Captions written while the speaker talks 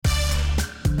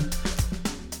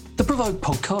PRovoke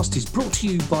Podcast is brought to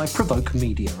you by PRovoke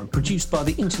Media and produced by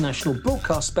the international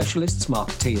broadcast specialists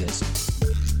Marketeers.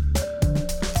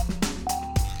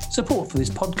 Support for this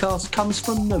podcast comes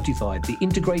from Notified, the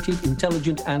integrated,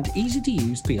 intelligent and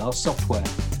easy-to-use PR software.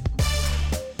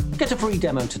 Get a free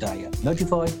demo today at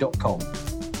notified.com.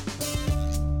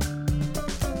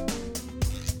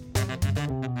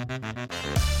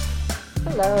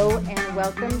 Hello and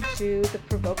welcome to the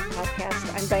PRovoke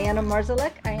Podcast. I'm Diana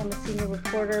Marszalek. I am a senior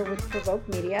reporter with PRovoke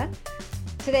Media.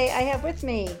 Today I have with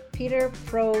me Peter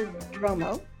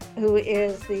Prodromou, who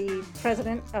is the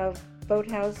president of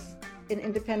Boathouse, an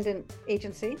independent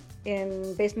agency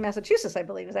based in Massachusetts, I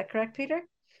believe. Is that correct, Peter?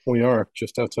 We are,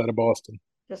 just outside of Boston.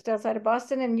 Just outside of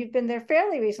Boston, and you've been there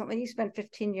fairly recently. You spent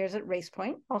 15 years at Race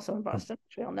Point, also in Boston,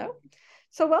 which we all know.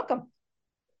 So welcome.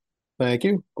 Thank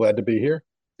you. Glad to be here.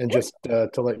 And just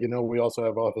to let you know, we also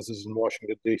have offices in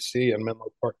Washington, D.C. and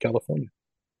Menlo Park, California.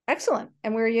 Excellent.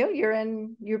 And where are you?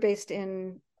 You're based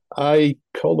in? I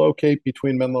co-locate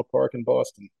between Menlo Park and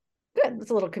Boston. Good. It's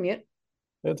a little commute.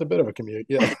 It's a bit of a commute,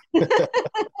 yeah.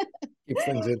 Keeps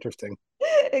things interesting.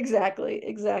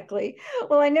 Exactly.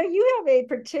 Well, I know you have a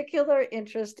particular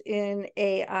interest in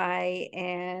AI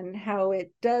and how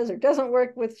it does or doesn't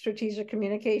work with strategic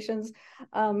communications.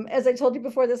 As I told you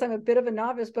before this, I'm a bit of a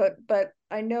novice, but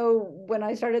I know when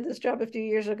I started this job a few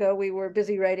years ago, we were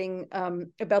busy writing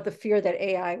about the fear that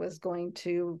AI was going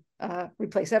to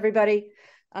replace everybody,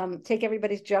 take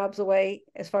everybody's jobs away.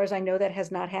 As far as I know, that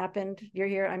has not happened. You're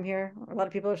here, I'm here. A lot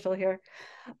of people are still here.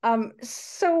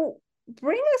 So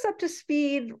bring us up to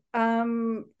speed,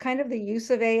 kind of the use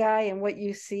of AI and what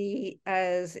you see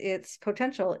as its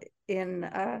potential in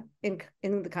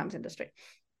the comms industry.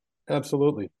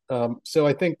 Absolutely. So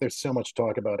I think there's so much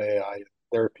talk about AI.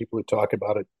 There are people who talk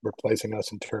about it replacing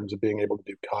us in terms of being able to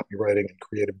do copywriting and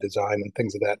creative design and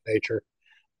things of that nature.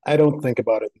 I don't think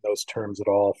about it in those terms at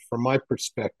all. From my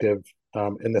perspective,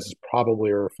 and this is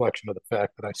probably a reflection of the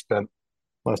fact that I spent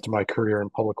most of my career in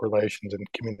public relations and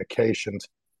communications,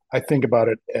 I think about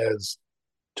it as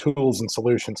tools and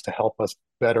solutions to help us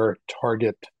better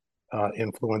target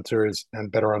influencers and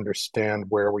better understand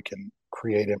where we can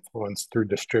create influence through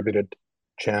distributed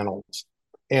channels.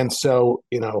 And so,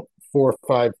 4,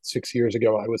 5, 6 years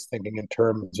ago, I was thinking in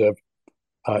terms of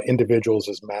individuals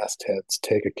as mastheads.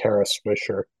 Take a Kara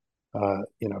Swisher.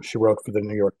 She wrote for the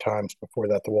New York Times, before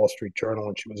that the Wall Street Journal,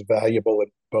 and she was valuable in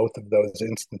both of those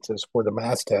instances for the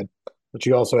masthead. But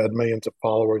she also had millions of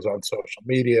followers on social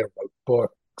media, wrote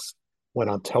books, went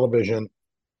on television.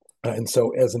 And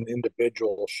so as an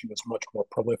individual, she was much more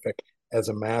prolific as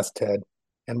a masthead.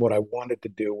 And what I wanted to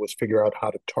do was figure out how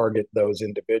to target those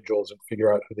individuals and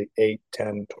figure out who the 8,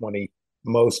 10, 20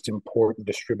 most important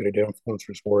distributed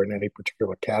influencers were in any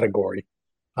particular category.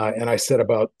 And I set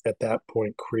about, at that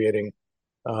point, creating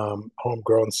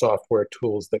homegrown software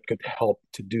tools that could help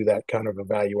to do that kind of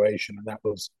evaluation. And that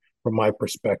was, from my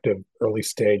perspective, early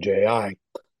stage AI.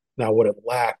 Now, what it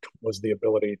lacked was the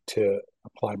ability to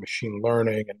apply machine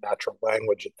learning and natural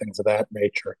language and things of that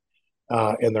nature.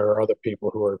 And there are other people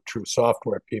who are true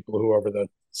software people who, over the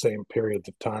same periods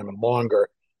of time and longer,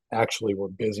 actually were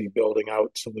busy building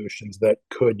out solutions that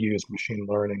could use machine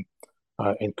learning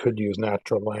and could use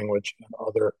natural language and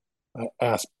other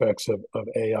aspects of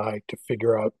AI to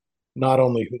figure out not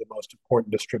only who the most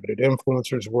important distributed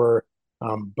influencers were,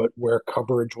 but where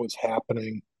coverage was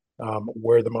happening,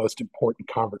 where the most important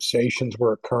conversations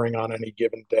were occurring on any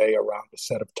given day around a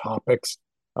set of topics,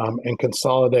 and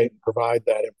consolidate and provide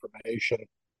that information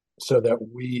so that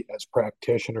we as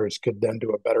practitioners could then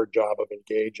do a better job of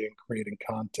engaging, creating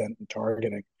content, and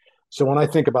targeting. So when I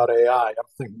think about AI, I'm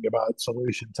thinking about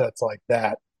solution sets like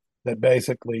that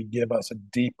basically give us a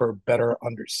deeper, better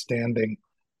understanding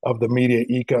of the media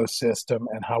ecosystem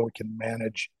and how we can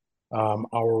manage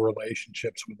our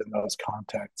relationships within those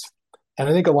contexts. And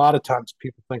I think a lot of times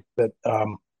people think that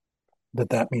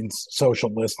that means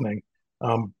social listening.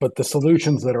 But the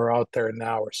solutions that are out there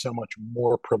now are so much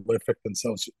more prolific than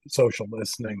social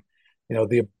listening.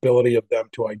 The ability of them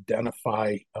to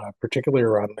identify, particularly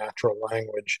around natural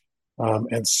language,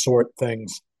 and sort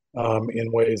things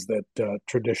in ways that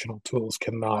traditional tools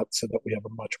cannot, so that we have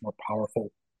a much more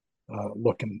powerful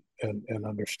look and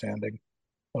understanding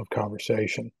of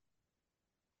conversation.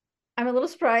 I'm a little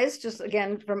surprised, just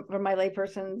again from my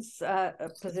layperson's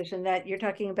position, that you're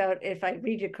talking about, if I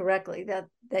read you correctly,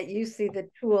 that you see the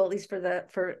tool, at least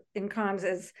for in comms,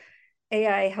 as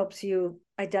AI helps you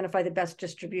identify the best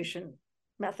distribution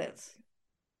methods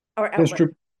or outlet.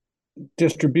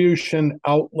 Distribution,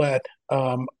 outlet,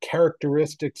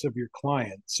 characteristics of your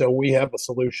client. So we have a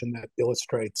solution that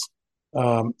illustrates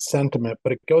sentiment,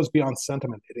 but it goes beyond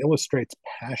sentiment. It illustrates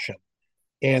passion.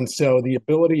 And so the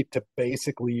ability to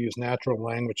basically use natural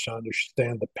language to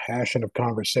understand the passion of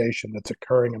conversation that's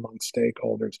occurring among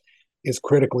stakeholders is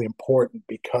critically important,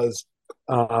 because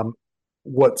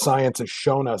what science has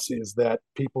shown us is that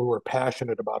people who are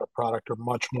passionate about a product are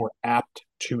much more apt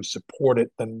to support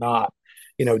it than not.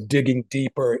 Digging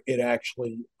deeper,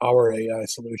 our AI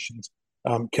solutions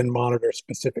can monitor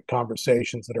specific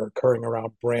conversations that are occurring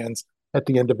around brands at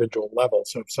the individual level.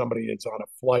 So if somebody is on a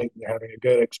flight and they're having a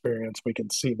good experience, we can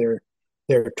see their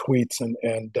tweets and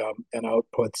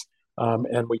outputs,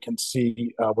 and we can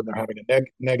see when they're having a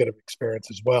negative experience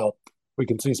as well. We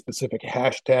can see specific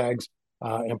hashtags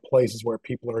and places where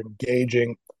people are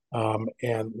engaging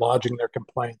and lodging their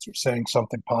complaints or saying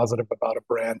something positive about a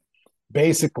brand.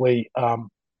 Basically,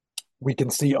 we can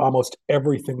see almost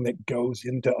everything that goes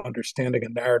into understanding a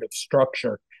narrative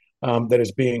structure that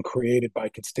is being created by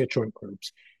constituent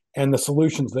groups. And the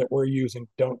solutions that we're using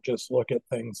don't just look at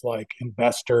things like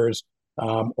investors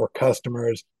or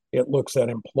customers. It looks at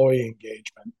employee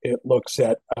engagement. It looks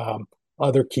at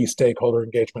other key stakeholder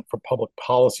engagement from public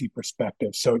policy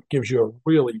perspective. So it gives you a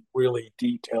really, really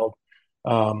detailed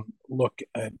look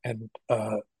and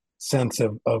sense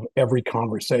of every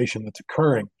conversation that's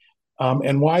occurring.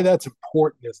 And why that's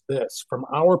important is this: from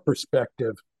our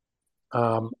perspective,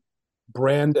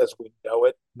 brand as we know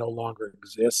it no longer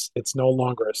exists. It's no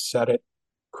longer a set it,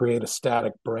 create a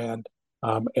static brand,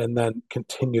 and then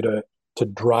continue to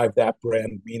drive that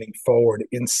brand meaning forward.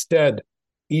 Instead,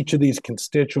 each of these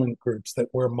constituent groups that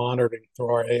we're monitoring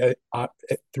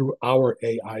through our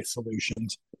AI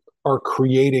solutions are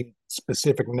creating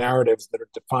specific narratives that are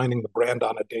defining the brand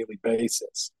on a daily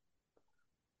basis.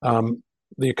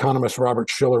 The economist Robert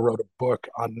Shiller wrote a book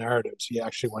on narratives. He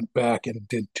actually went back and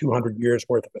did 200 years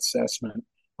worth of assessment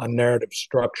on narrative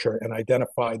structure and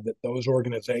identified that those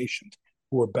organizations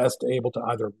who were best able to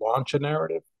either launch a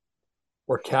narrative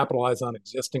or capitalize on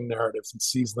existing narratives and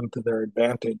seize them to their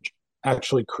advantage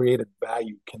actually created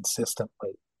value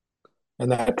consistently.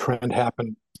 And that trend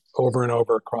happened over and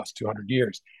over across 200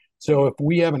 years. So if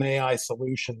we have an AI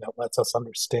solution that lets us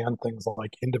understand things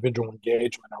like individual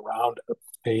engagement around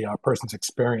a person's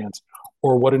experience,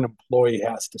 or what an employee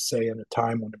has to say in a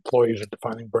time when employees are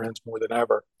defining brands more than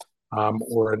ever,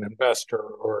 or an investor,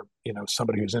 or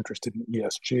somebody who's interested in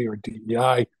ESG or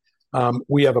DEI,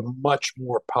 we have a much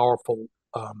more powerful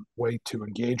way to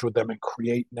engage with them and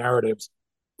create narratives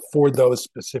for those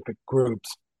specific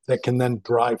groups that can then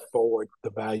drive forward the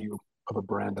value of a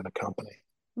brand and a company.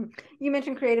 You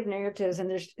mentioned creative narratives, and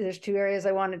there's two areas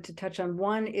I wanted to touch on.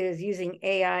 One is using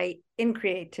AI in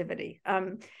creativity.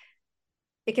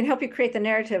 It can help you create the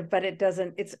narrative, but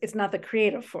it's not the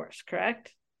creative force,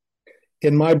 correct?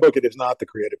 In my book, it is not the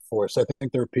creative force. I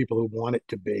think there are people who want it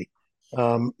to be.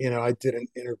 I did an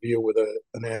interview with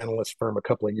an analyst firm a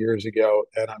couple of years ago,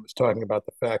 and I was talking about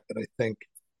the fact that I think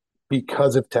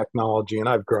because of technology, and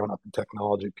I've grown up in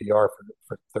technology PR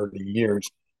for 30 years,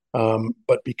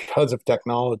 but because of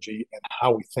technology and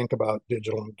how we think about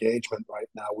digital engagement right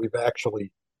now, we've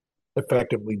actually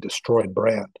effectively destroyed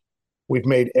brand. We've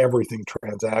made everything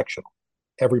transactional.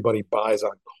 Everybody buys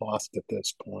on cost at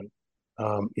this point.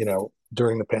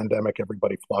 During the pandemic,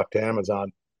 everybody flocked to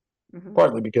Amazon,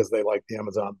 partly because they liked the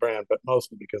Amazon brand, but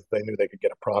mostly because they knew they could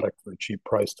get a product for a cheap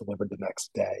price delivered the next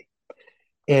day.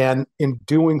 And in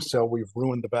doing so, we've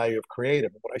ruined the value of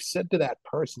creative. What I said to that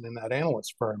person in that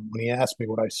analyst firm when he asked me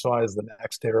what I saw as the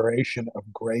next iteration of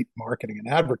great marketing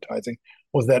and advertising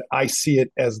was that I see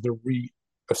it as the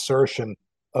reassertion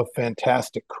of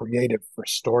fantastic creative for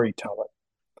storytelling.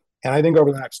 And I think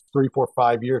over the next 3, 4,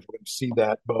 5 years, we're going to see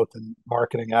that both in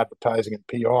marketing, advertising, and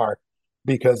PR,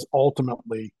 because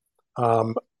ultimately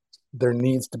there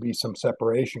needs to be some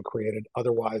separation created.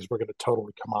 Otherwise, we're going to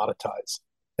totally commoditize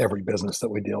every business that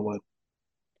we deal with.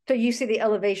 So you see the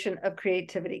elevation of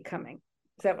creativity coming.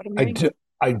 Is that what I'm hearing?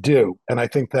 I do. And I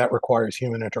think that requires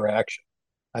human interaction.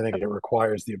 I think it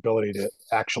requires the ability to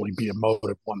actually be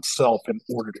emotive oneself in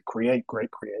order to create great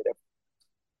creative.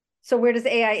 So where does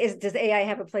AI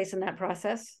have a place in that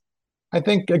process? I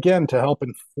think, again, to help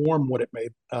inform what it may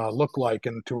look like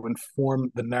and to inform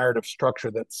the narrative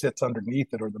structure that sits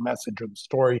underneath it, or the message or the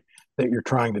story that you're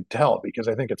trying to tell, because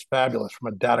I think it's fabulous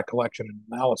from a data collection and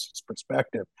analysis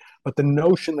perspective. But the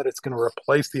notion that it's going to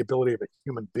replace the ability of a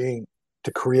human being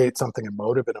to create something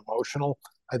emotive and emotional,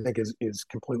 I think is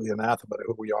completely anathema to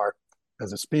who we are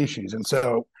as a species. And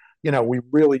so, we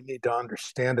really need to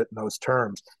understand it in those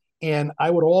terms. And I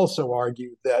would also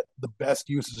argue that the best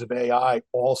uses of AI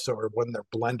also are when they're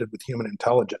blended with human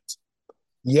intelligence.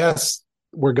 Yes,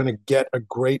 we're going to get a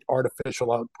great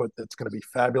artificial output that's going to be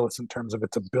fabulous in terms of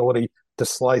its ability to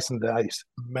slice and dice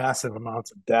massive amounts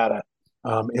of data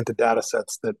into data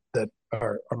sets that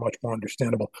are much more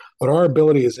understandable. But our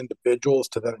ability as individuals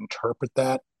to then interpret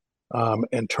that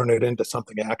and turn it into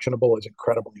something actionable is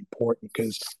incredibly important,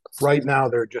 because right now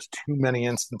there are just too many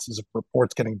instances of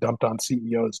reports getting dumped on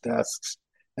CEOs' desks,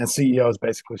 and CEOs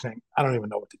basically saying, I don't even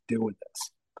know what to do with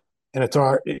this. And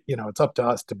it's up to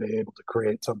us to be able to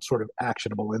create some sort of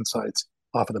actionable insights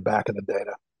off of the back of the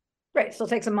data. Right. It still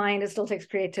takes a mind. It still takes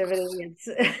creativity.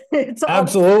 It's all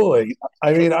absolutely.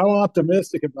 I mean, I'm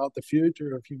optimistic about the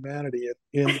future of humanity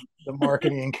in the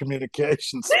marketing and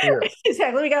communications sphere.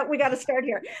 Exactly. We got to start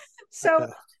here.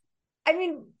 So, I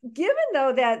mean, given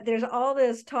though that there's all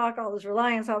this talk, all this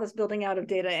reliance, all this building out of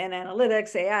data and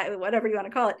analytics, AI, whatever you want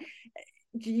to call it,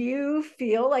 do you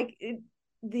feel like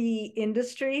the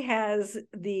industry has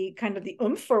the kind of the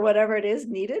oomph or whatever it is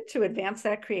needed to advance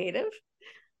that creative?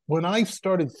 When I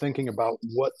started thinking about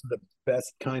what the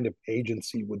best kind of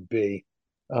agency would be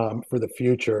for the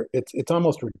future, it's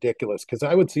almost ridiculous, because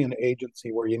I would see an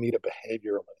agency where you need a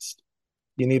behavioralist,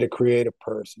 you need a creative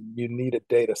person, you need a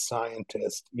data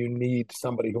scientist, you need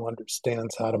somebody who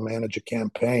understands how to manage a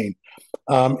campaign.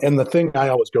 And the thing I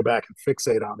always go back and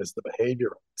fixate on is the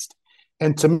behavioralist.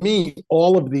 And to me,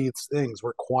 all of these things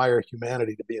require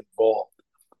humanity to be involved.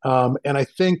 And I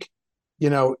think,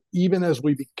 even as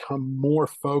we become more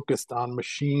focused on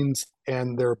machines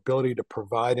and their ability to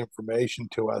provide information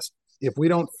to us, if we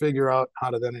don't figure out how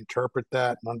to then interpret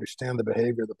that and understand the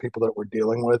behavior of the people that we're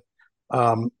dealing with,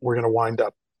 we're going to wind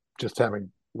up just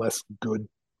having less good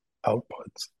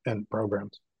outputs and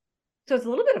programs. So it's a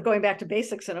little bit of going back to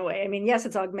basics in a way. I mean, yes,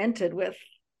 it's augmented with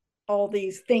all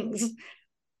these things,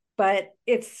 but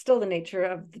it's still the nature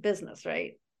of the business,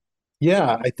 right?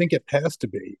 Yeah, I think it has to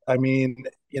be. I mean,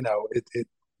 it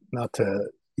not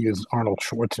to use Arnold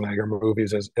Schwarzenegger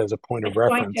movies as a point of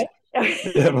reference,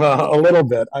 a little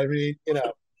bit. I mean,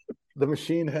 the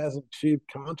machine hasn't achieved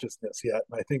consciousness yet,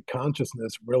 and I think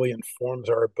consciousness really informs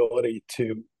our ability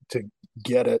to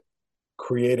get it,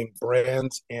 creating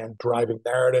brands and driving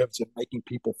narratives and making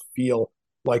people feel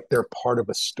like they're part of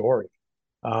a story.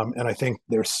 And I think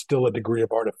there's still a degree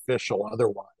of artificial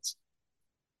otherwise.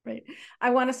 Right.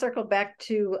 I want to circle back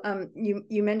to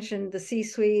you mentioned the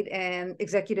C-suite and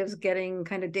executives getting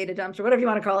kind of data dumps or whatever you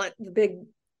want to call it, the big.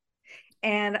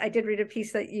 And I did read a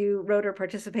piece that you wrote or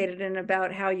participated in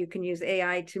about how you can use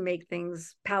AI to make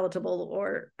things palatable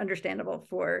or understandable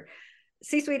for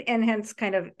C-suite and hence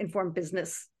kind of inform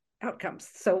business outcomes.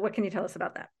 So what can you tell us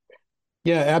about that?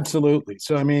 Yeah, absolutely.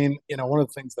 So, I mean, one of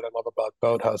the things that I love about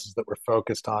Boathouse is that we're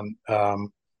focused on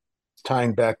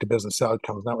tying back to business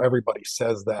outcomes. Now, everybody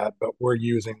says that, but we're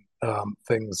using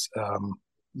things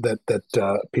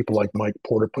that people like Mike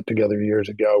Porter put together years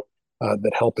ago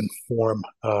that help inform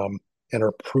and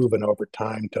are proven over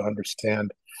time to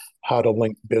understand how to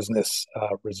link business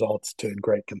results to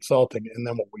great consulting. And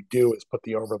then what we do is put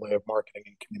the overlay of marketing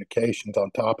and communications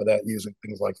on top of that, using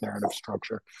things like narrative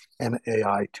structure and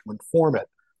AI to inform it.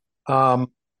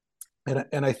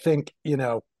 And I think,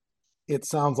 it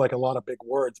sounds like a lot of big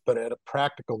words, but at a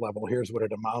practical level, here's what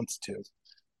it amounts to.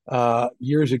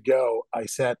 Years ago, I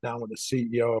sat down with a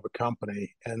CEO of a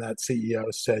company, and that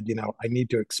CEO said, I need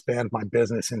to expand my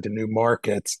business into new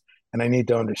markets, and I need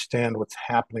to understand what's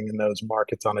happening in those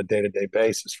markets on a day-to-day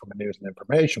basis from a news and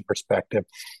information perspective.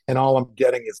 And all I'm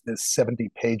getting is this 70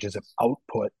 pages of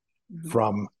output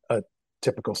from a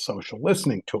typical social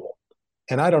listening tool.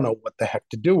 And I don't know what the heck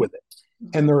to do with it.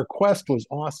 And the request was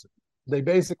awesome. They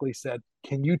basically said,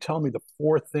 can you tell me the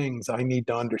 4 things I need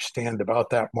to understand about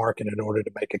that market in order to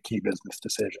make a key business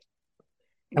decision?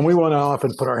 And we went off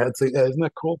and put our heads together. Isn't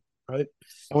that cool? Right?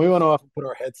 And we went off and put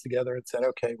our heads together and said,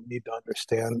 okay, we need to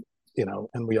understand,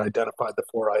 and we identified the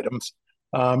 4 items.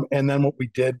 And then what we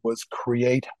did was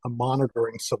create a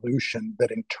monitoring solution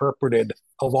that interpreted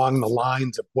along the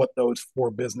lines of what those 4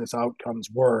 business outcomes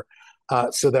were,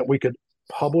 so that we could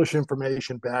publish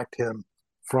information back to him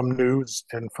from news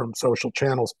and from social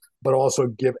channels, but also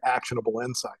give actionable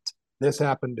insights. This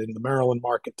happened in the Maryland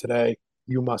market today.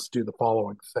 You must do the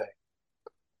following thing,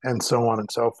 and so on and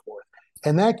so forth.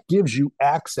 And that gives you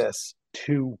access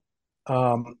to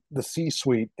the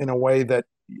C-suite in a way that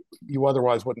you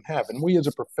otherwise wouldn't have. And we as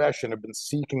a profession have been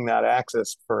seeking that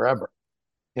access forever.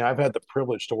 I've had the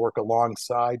privilege to work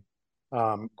alongside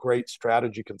great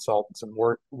strategy consultants and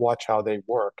watch how they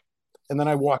work. And then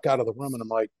I walk out of the room and I'm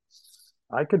like,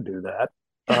 I could do that.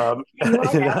 And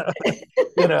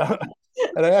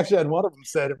I actually had one of them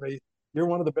say to me, you're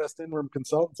one of the best interim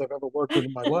consultants I've ever worked with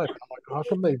in my life. And I'm like, how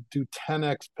come they do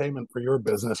 10x payment for your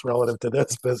business relative to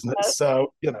this business?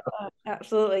 So,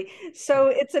 Absolutely. So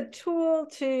it's a tool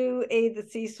to aid the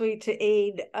C-suite, to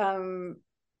aid comms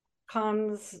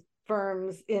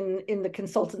firms in the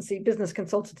business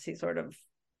consultancy sort of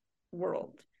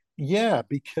world. Yeah,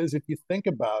 because if you think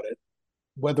about it,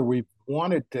 whether we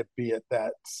wanted to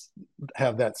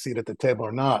have that seat at the table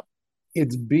or not,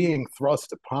 it's being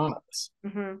thrust upon us.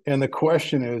 Mm-hmm. And the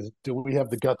question is, do we have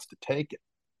the guts to take it?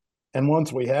 And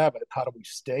once we have it, how do we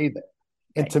stay there?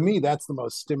 And to me, that's the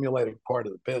most stimulating part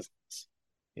of the business.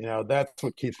 That's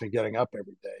what keeps me getting up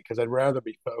every day, because I'd rather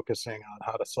be focusing on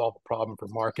how to solve a problem for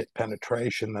market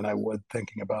penetration than I would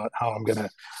thinking about how I'm going to,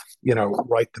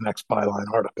 write the next byline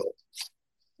article.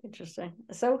 Interesting.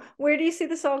 So where do you see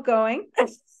this all going?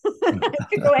 It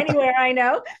could go anywhere, I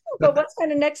know, but what's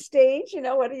kind of next stage?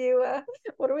 What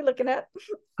are we looking at?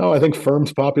 Oh, I think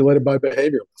firms populated by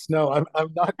behavioralists. No, I'm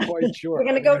not quite sure.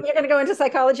 You're going to go into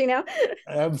psychology now?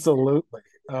 Absolutely.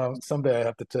 Someday I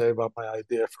have to tell you about my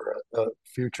idea for a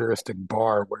futuristic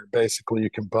bar where basically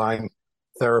you combine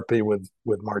therapy with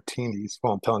martinis.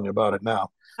 Well, I'm telling you about it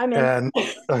now. I'm in. And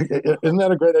isn't that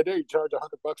a great idea? You charge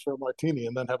 $100 for a martini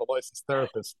and then have a licensed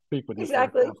therapist speak with you.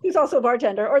 Exactly. Who's also a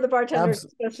bartender, or the bartender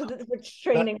for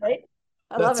training, right?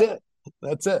 I love it.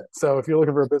 That's it. So if you're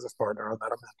looking for a business partner on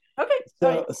that, I'm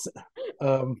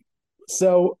in. Okay.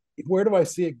 So where do I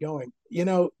see it going?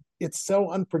 It's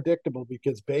so unpredictable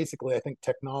because basically I think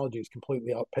technology has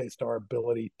completely outpaced our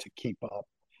ability to keep up.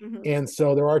 Mm-hmm. And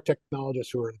so there are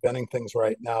technologists who are inventing things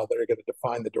right now that are going to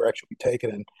define the direction we take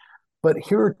it in. But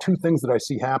here are two things that I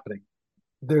see happening.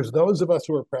 There's those of us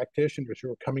who are practitioners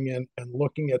who are coming in and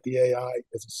looking at the AI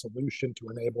as a solution to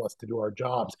enable us to do our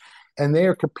jobs. And they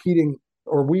are competing,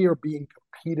 or we are being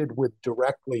competed with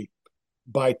directly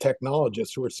by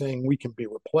technologists who are saying we can be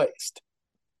replaced.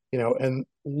 And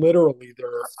literally there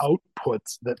are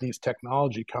outputs that these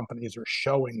technology companies are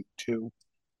showing to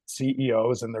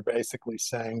CEOs, and they're basically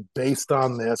saying, based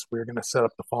on this, we're going to set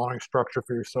up the following structure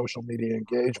for your social media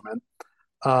engagement.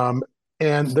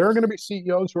 And there are going to be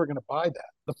CEOs who are going to buy that.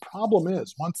 The problem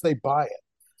is, once they buy it,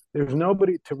 there's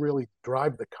nobody to really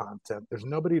drive the content. There's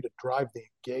nobody to drive the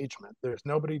engagement. There's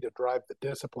nobody to drive the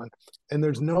discipline. And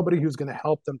there's nobody who's going to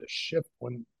help them to shift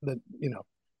when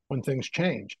things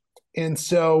change. And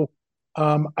so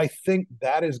I think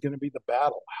that is going to be the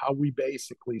battle, how we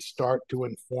basically start to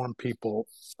inform people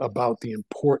about the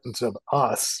importance of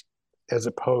us as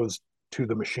opposed to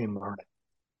the machine learning.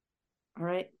 All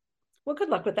right. Well, good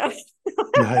luck with that.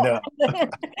 I know.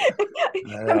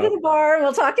 Come to the bar and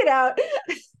we'll talk it out.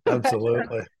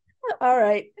 Absolutely. All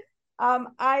right.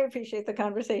 I appreciate the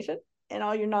conversation and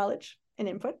all your knowledge and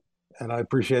input. And I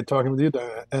appreciate talking with you,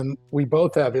 Diana. And we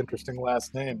both have interesting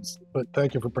last names, but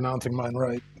thank you for pronouncing mine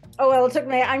right. Oh, well, it took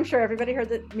me, I'm sure everybody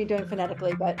heard me doing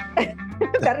phonetically, but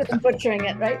better than butchering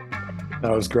it, right?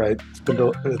 That was great.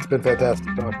 It's been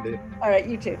fantastic talking to you. All right,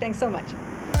 you too. Thanks so much.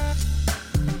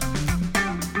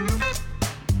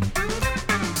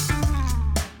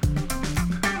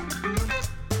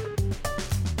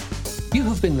 You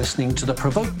have been listening to the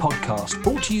PRovoke Podcast,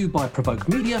 brought to you by PRovoke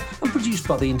Media and produced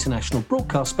by the international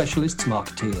broadcast specialists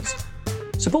Marketeers.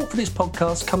 Support for this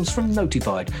podcast comes from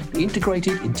Notified, the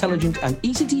integrated, intelligent and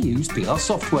easy-to-use PR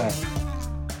software.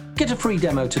 Get a free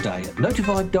demo today at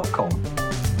notified.com.